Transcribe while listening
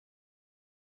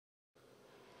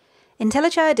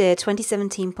IntelliJ IDEA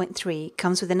 2017.3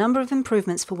 comes with a number of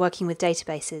improvements for working with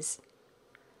databases.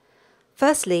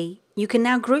 Firstly, you can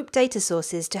now group data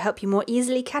sources to help you more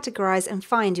easily categorize and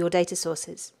find your data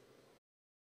sources.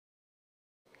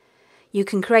 You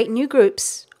can create new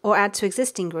groups or add to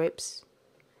existing groups,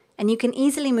 and you can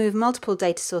easily move multiple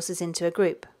data sources into a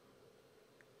group.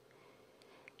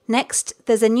 Next,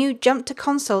 there's a new Jump to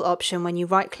Console option when you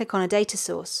right-click on a data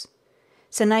source.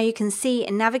 So now you can see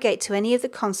and navigate to any of the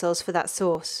consoles for that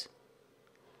source.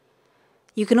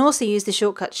 You can also use the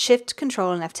shortcuts Shift,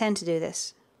 Control and F10 to do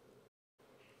this.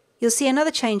 You'll see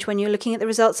another change when you're looking at the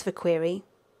results of a query.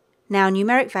 Now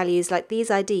numeric values like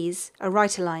these IDs are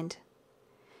right-aligned.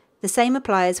 The same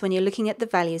applies when you're looking at the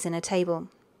values in a table.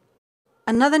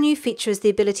 Another new feature is the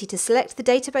ability to select the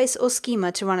database or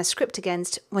schema to run a script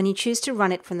against when you choose to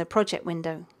run it from the project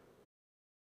window.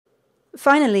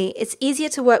 Finally, it's easier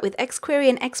to work with XQuery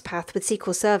and XPath with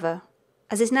SQL Server,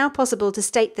 as it's now possible to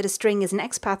state that a string is an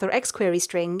XPath or XQuery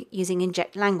string using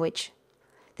inject language.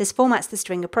 This formats the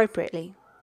string appropriately.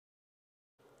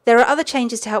 There are other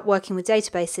changes to help working with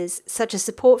databases, such as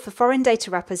support for foreign data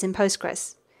wrappers in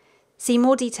Postgres. See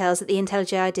more details at the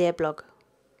IntelliJ IDEA blog.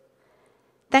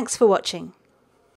 Thanks for watching.